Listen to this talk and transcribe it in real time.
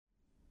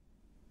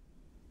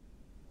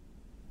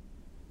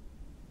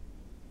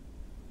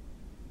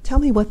Tell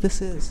me what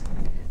this is.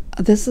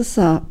 This is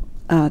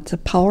it's a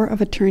power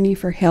of attorney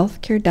for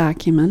healthcare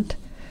document,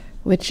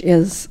 which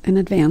is an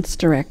advance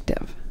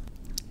directive.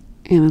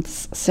 And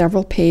it's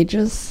several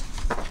pages.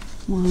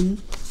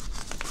 One.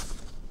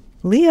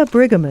 Leah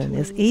Brigham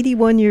is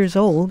 81 years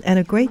old and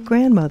a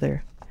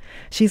great-grandmother.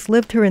 She's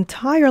lived her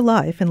entire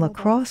life in La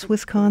Crosse,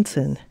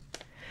 Wisconsin.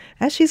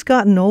 As she's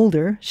gotten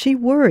older, she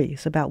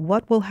worries about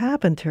what will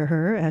happen to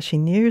her as she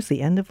nears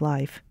the end of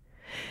life.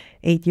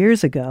 8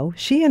 years ago,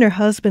 she and her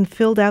husband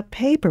filled out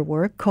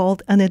paperwork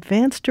called an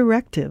advance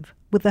directive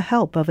with the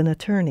help of an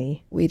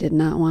attorney. We did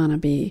not want to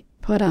be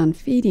put on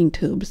feeding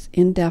tubes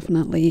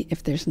indefinitely.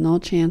 If there's no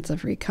chance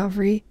of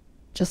recovery,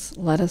 just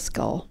let us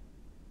go.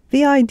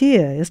 The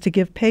idea is to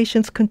give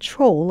patients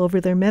control over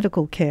their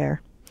medical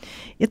care.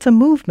 It's a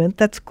movement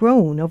that's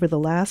grown over the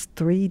last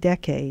 3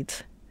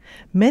 decades.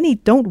 Many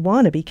don't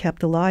want to be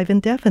kept alive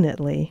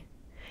indefinitely,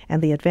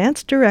 and the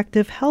advance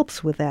directive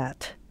helps with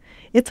that.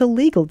 It's a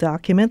legal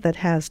document that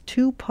has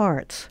 2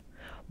 parts.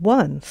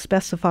 One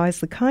specifies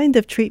the kind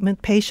of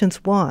treatment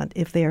patients want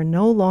if they are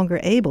no longer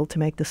able to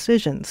make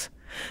decisions.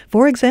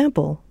 For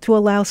example, to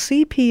allow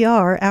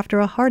CPR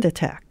after a heart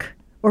attack,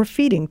 or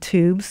feeding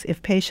tubes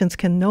if patients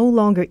can no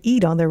longer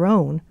eat on their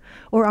own,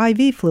 or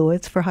IV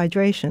fluids for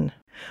hydration.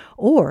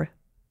 Or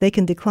they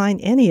can decline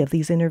any of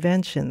these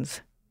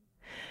interventions.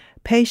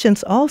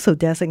 Patients also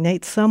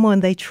designate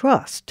someone they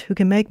trust who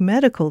can make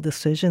medical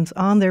decisions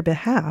on their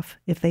behalf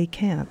if they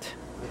can't.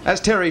 As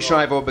Terry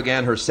Schiavo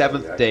began her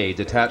 7th day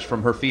detached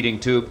from her feeding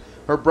tube,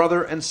 her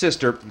brother and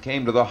sister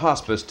came to the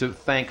hospice to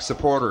thank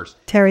supporters.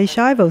 Terry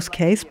Schiavo's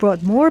case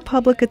brought more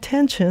public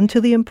attention to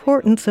the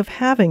importance of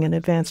having an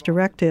advance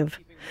directive,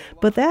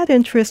 but that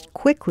interest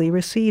quickly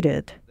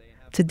receded.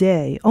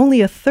 Today, only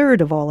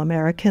 1/3 of all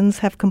Americans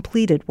have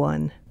completed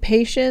one.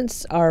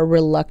 Patients are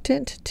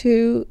reluctant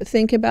to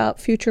think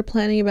about future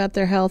planning about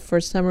their health. For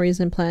some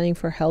reason, planning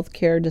for health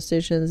care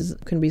decisions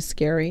can be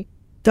scary.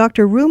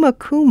 Dr. Ruma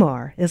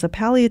Kumar is a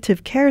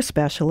palliative care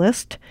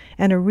specialist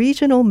and a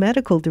regional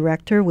medical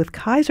director with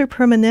Kaiser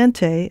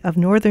Permanente of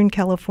Northern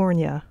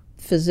California.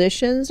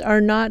 Physicians are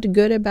not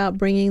good about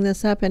bringing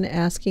this up and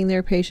asking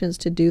their patients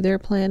to do their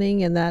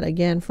planning, and that,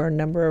 again, for a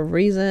number of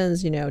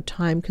reasons.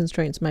 Time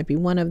constraints might be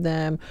one of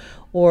them,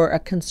 or a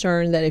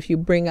concern that if you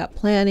bring up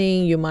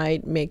planning, you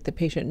might make the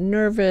patient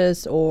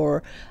nervous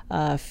or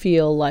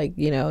feel like,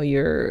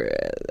 you're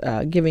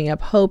giving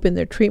up hope in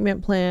their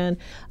treatment plan.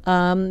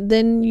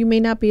 Then you may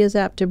not be as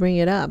apt to bring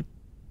it up.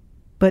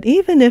 But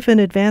even if an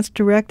advance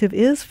directive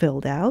is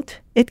filled out,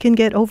 it can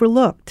get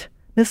overlooked,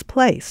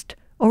 misplaced,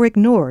 or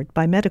ignored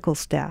by medical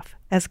staff,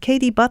 as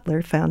Katie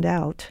Butler found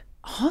out.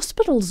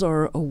 Hospitals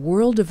are a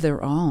world of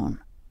their own.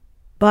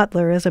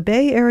 Butler is a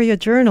Bay Area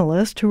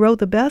journalist who wrote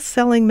the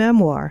best-selling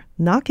memoir,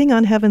 Knocking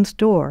on Heaven's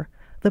Door,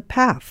 The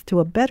Path to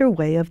a Better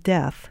Way of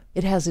Death.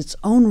 It has its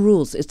own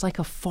rules. It's like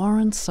a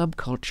foreign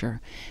subculture.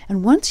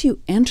 And once you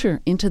enter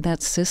into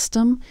that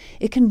system,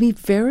 it can be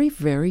very,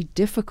 very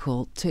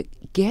difficult to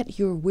get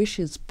your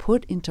wishes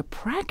put into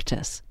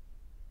practice.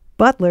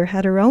 Butler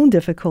had her own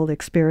difficult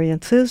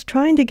experiences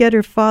trying to get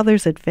her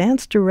father's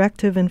advance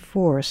directive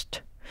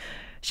enforced.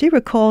 She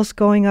recalls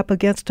going up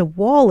against a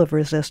wall of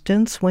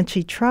resistance when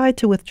she tried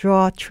to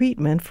withdraw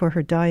treatment for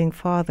her dying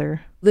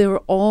father. There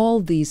are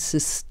all these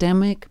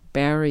systemic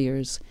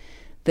barriers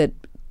that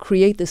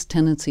create this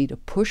tendency to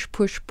push,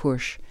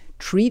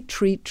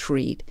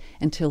 treat,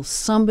 until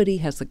somebody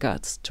has the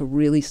guts to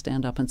really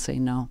stand up and say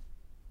no.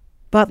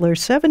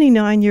 Butler's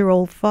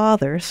 79-year-old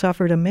father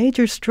suffered a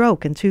major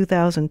stroke in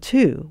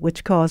 2002,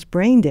 which caused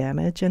brain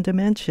damage and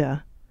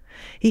dementia.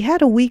 He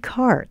had a weak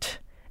heart,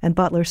 and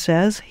Butler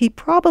says he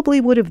probably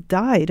would have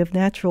died of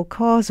natural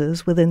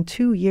causes within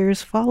 2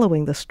 years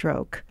following the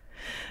stroke.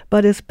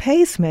 But his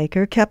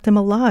pacemaker kept him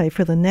alive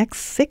for the next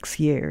 6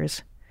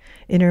 years.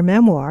 In her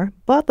memoir,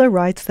 Butler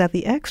writes that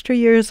the extra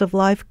years of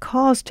life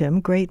caused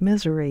him great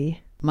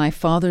misery. My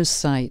father's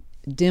sight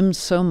dimmed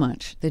so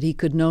much that he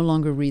could no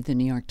longer read the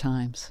New York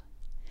Times.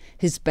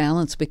 His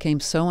balance became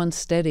so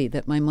unsteady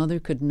that my mother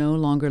could no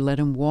longer let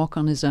him walk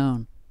on his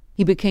own.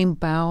 He became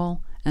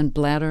bowel and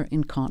bladder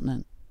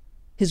incontinent.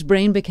 His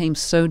brain became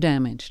so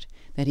damaged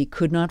that he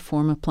could not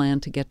form a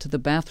plan to get to the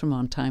bathroom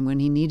on time when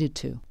he needed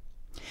to.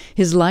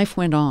 His life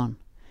went on,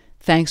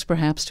 thanks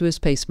perhaps to his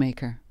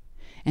pacemaker,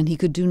 and he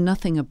could do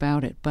nothing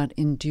about it but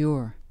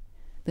endure.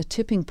 The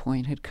tipping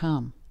point had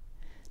come.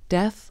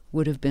 Death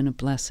would have been a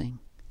blessing,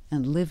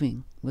 and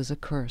living was a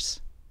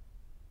curse.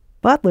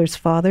 Butler's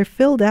father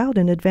filled out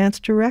an advance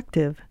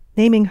directive,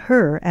 naming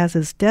her as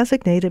his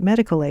designated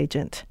medical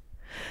agent.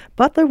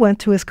 Butler went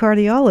to his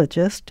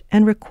cardiologist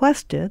and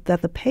requested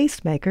that the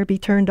pacemaker be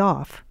turned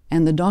off.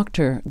 And the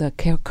doctor, the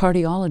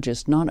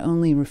cardiologist, not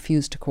only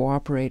refused to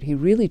cooperate, he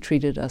really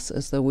treated us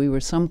as though we were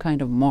some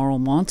kind of moral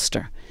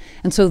monster.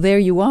 And so there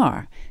you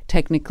are.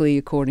 Technically,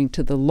 according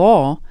to the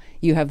law,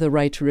 you have the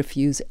right to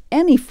refuse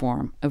any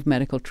form of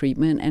medical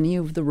treatment, and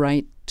you have the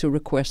right to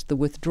request the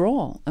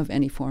withdrawal of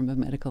any form of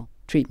medical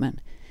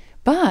treatment.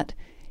 But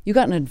you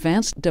got an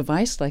advanced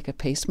device like a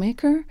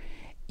pacemaker,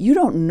 you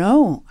don't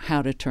know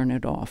how to turn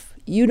it off.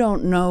 You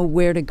don't know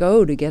where to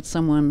go to get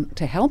someone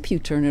to help you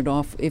turn it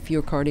off if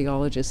your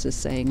cardiologist is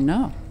saying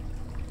no.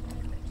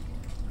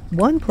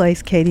 One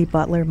place Katie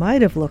Butler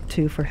might have looked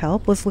to for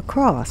help was La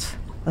Crosse,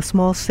 a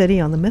small city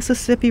on the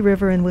Mississippi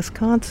River in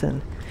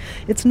Wisconsin.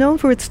 It's known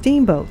for its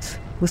steamboats,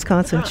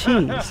 Wisconsin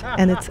cheese,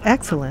 and its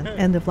excellent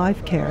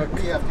end-of-life care.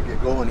 We have to get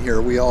going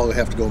here. We all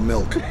have to go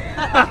milk.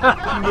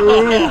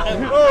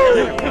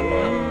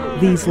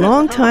 These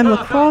longtime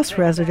La Crosse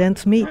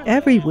residents meet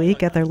every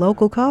week at their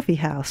local coffee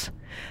house.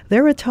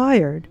 They're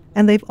retired,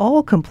 and they've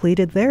all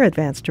completed their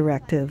advanced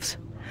directives.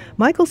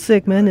 Michael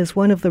Sigmund is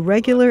one of the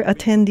regular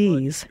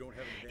attendees.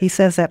 He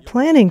says that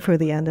planning for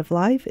the end of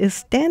life is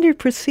standard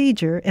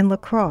procedure in La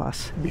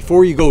Crosse.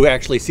 Before you go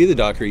actually see the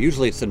doctor,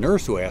 usually it's the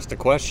nurse who asks the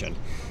question.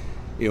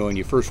 When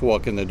you first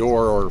walk in the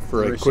door, or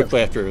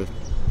quickly after,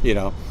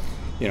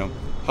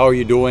 how are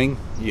you doing?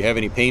 Do you have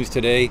any pains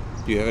today?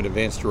 Do you have an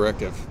advanced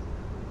directive?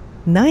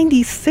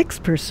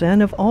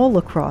 96% of all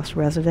La Crosse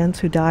residents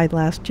who died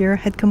last year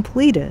had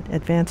completed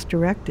advanced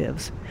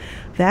directives.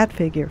 That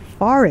figure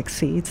far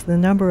exceeds the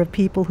number of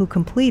people who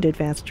complete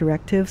advanced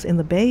directives in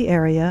the Bay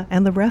Area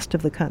and the rest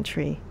of the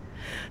country.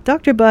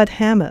 Dr. Bud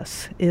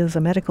Hammes is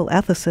a medical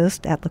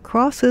ethicist at La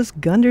Crosse's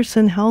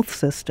Gunderson Health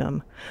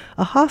System,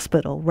 a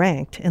hospital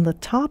ranked in the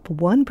top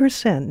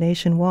 1%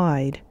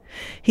 nationwide.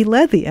 He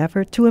led the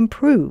effort to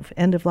improve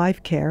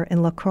end-of-life care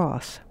in La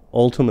Crosse.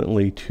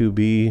 Ultimately, to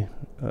be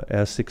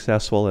as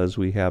successful as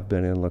we have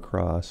been in La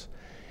Crosse,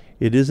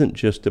 it isn't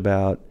just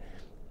about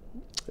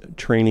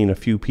training a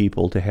few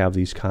people to have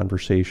these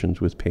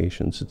conversations with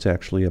patients. It's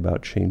actually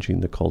about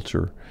changing the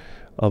culture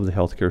of the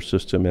healthcare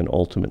system and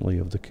ultimately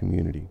of the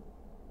community.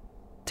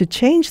 To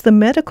change the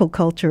medical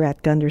culture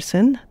at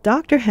Gunderson,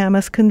 Dr.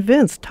 Hammes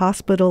convinced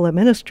hospital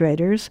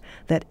administrators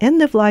that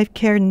end-of-life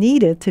care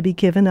needed to be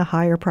given a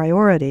higher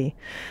priority.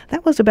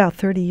 That was about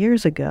 30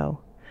 years ago.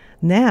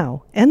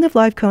 Now,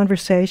 end-of-life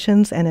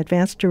conversations and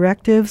advanced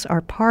directives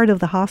are part of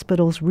the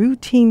hospital's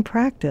routine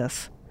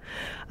practice.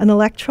 An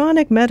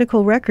electronic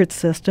medical record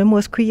system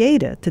was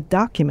created to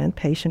document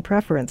patient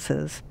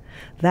preferences.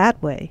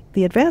 That way,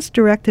 the advanced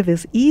directive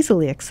is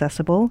easily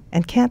accessible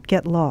and can't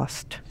get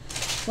lost.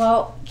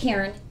 Well,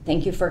 Karen,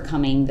 thank you for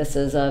coming. This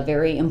is a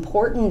very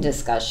important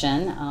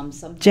discussion.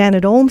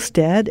 Janet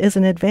Olmstead is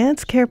an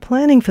advanced care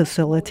planning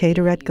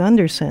facilitator at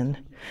Gunderson.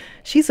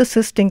 She's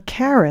assisting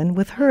Karen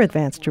with her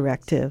advanced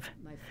directive.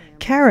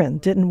 Karen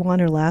didn't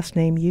want her last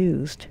name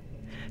used.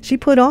 She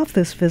put off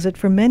this visit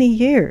for many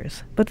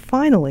years, but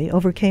finally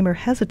overcame her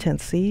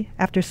hesitancy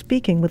after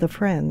speaking with a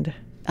friend.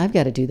 I've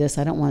got to do this.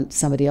 I don't want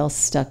somebody else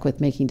stuck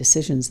with making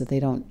decisions that they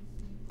don't.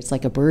 It's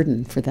like a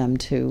burden for them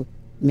to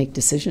make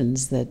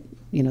decisions that,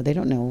 they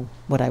don't know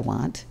what I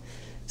want.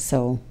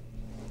 So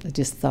I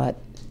just thought,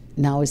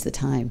 now is the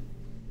time.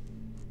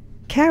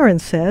 Karen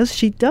says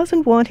she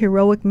doesn't want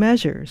heroic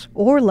measures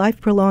or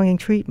life-prolonging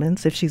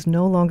treatments if she's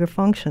no longer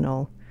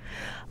functional.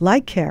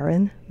 Like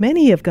Karen,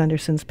 many of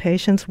Gunderson's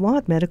patients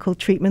want medical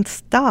treatment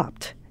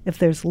stopped if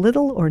there's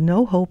little or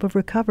no hope of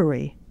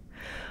recovery.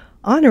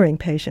 Honoring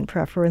patient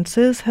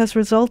preferences has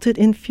resulted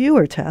in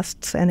fewer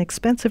tests and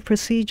expensive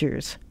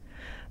procedures.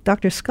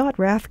 Dr. Scott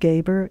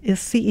Rathgaber is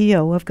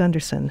CEO of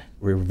Gunderson.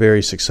 We're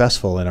very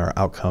successful in our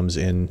outcomes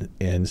in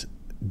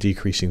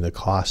decreasing the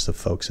cost of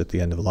folks at the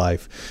end of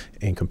life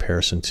in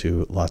comparison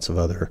to lots of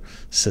other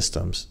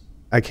systems.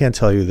 I can't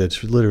tell you that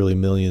it's literally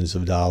millions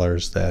of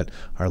dollars that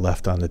are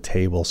left on the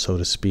table, so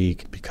to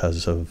speak,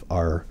 because of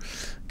our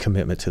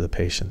commitment to the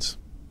patients.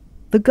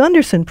 The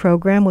Gunderson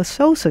program was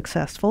so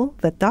successful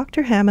that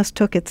Dr. Hammes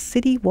took it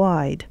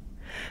citywide.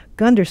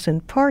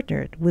 Gunderson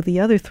partnered with the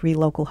other 3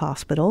 local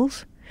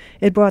hospitals.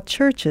 It brought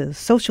churches,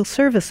 social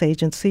service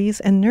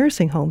agencies, and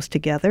nursing homes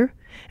together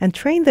and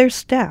trained their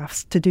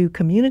staffs to do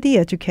community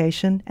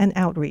education and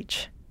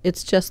outreach.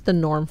 It's just the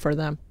norm for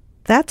them.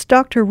 That's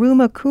Dr.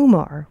 Ruma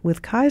Kumar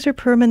with Kaiser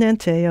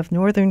Permanente of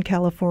Northern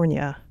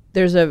California.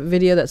 There's a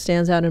video that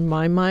stands out in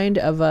my mind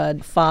of a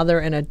father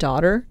and a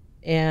daughter,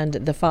 and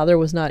the father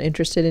was not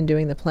interested in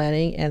doing the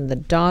planning, and the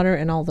daughter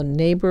and all the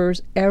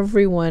neighbors,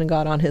 everyone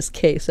got on his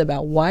case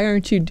about, why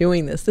aren't you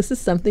doing this? This is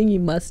something you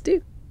must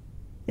do.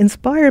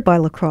 Inspired by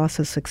La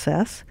Crosse's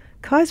success,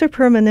 Kaiser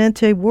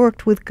Permanente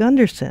worked with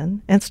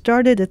Gunderson and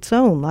started its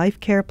own life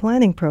care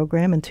planning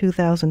program in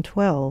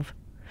 2012.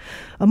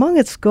 Among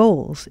its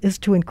goals is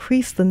to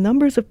increase the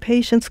numbers of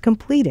patients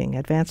completing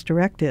advanced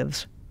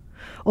directives.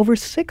 Over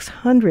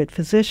 600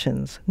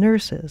 physicians,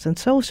 nurses, and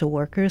social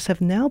workers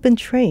have now been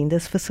trained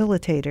as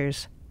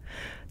facilitators.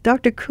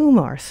 Dr.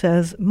 Kumar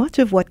says much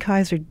of what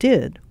Kaiser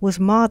did was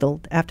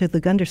modeled after the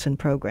Gunderson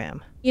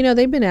program.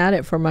 They've been at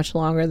it for much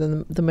longer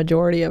than the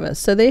majority of us,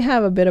 so they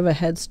have a bit of a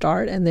head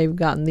start, and they've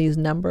gotten these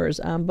numbers.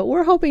 But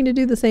we're hoping to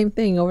do the same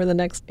thing over the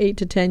next 8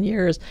 to 10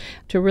 years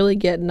to really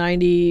get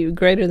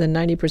greater than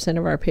 90%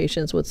 of our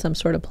patients with some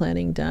sort of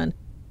planning done.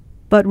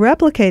 But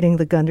replicating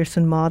the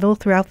Gunderson model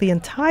throughout the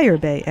entire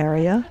Bay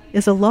Area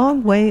is a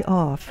long way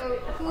off. So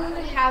who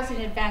has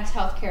an advanced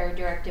healthcare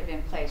directive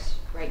in place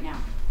right now?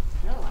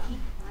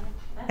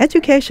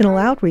 Educational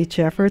outreach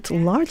efforts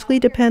largely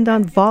depend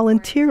on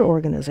volunteer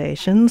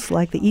organizations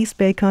like the East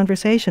Bay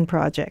Conversation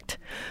Project,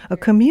 a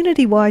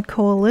community-wide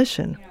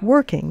coalition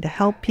working to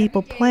help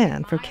people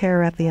plan for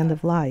care at the end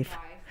of life.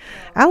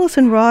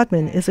 Allison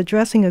Rodman is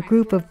addressing a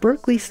group of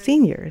Berkeley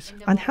seniors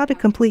on how to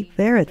complete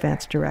their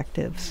advance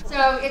directives.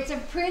 So it's a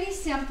pretty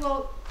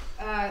simple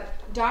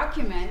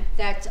document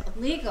that's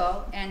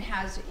legal and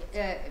has,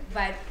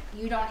 but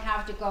you don't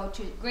have to go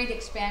to great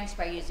expense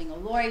by using a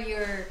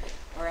lawyer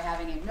or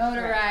having it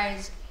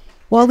notarized.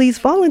 While these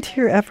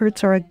volunteer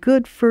efforts are a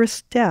good first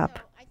step,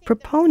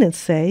 proponents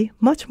say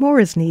much more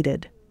is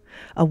needed.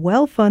 A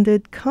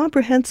well-funded,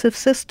 comprehensive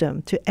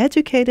system to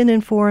educate and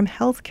inform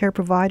healthcare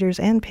providers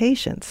and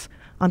patients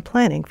on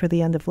planning for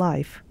the end of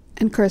life.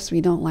 And of course,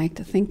 we don't like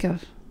to think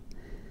of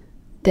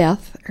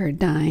death or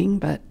dying,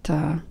 but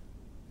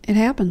it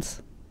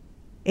happens.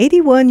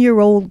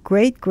 81-year-old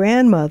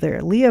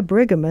great-grandmother Leah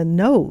Brigham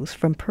knows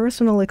from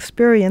personal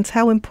experience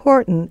how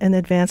important an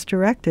advance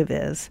directive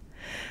is.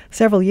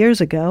 Several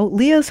years ago,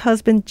 Leah's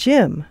husband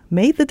Jim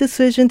made the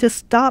decision to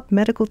stop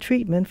medical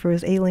treatment for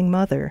his ailing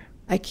mother.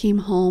 I came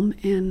home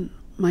and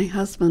my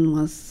husband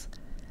was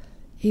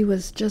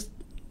just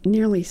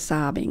nearly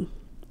sobbing.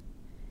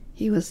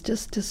 He was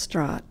just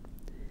distraught.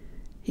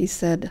 He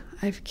said,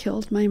 "I've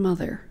killed my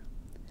mother."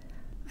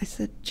 I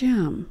said,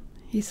 "Jim,"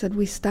 he said,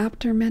 "we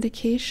stopped her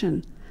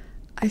medication."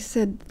 I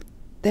said,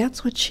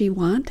 "That's what she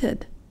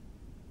wanted."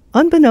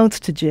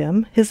 Unbeknownst to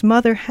Jim, his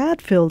mother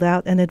had filled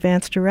out an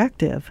advance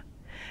directive.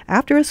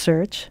 After a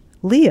search,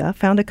 Leah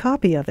found a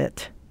copy of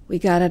it. We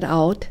got it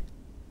out.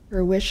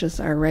 Her wishes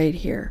are right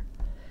here.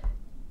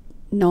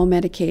 No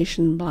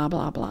medication, blah,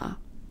 blah, blah.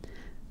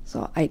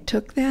 So I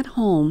took that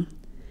home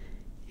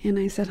and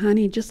I said,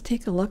 "Honey, just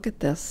take a look at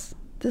this.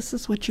 This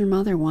is what your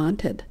mother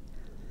wanted.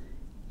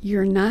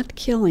 You're not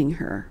killing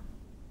her."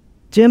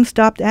 Jim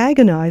stopped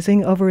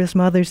agonizing over his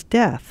mother's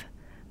death,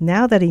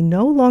 now that he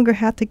no longer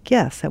had to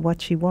guess at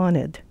what she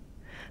wanted.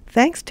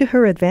 Thanks to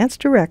her advance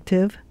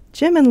directive,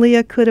 Jim and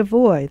Leah could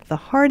avoid the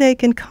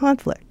heartache and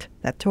conflict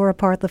that tore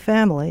apart the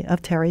family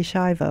of Terry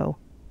Schiavo.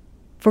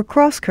 For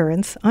Cross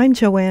Currents, I'm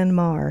JoAnn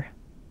Mar.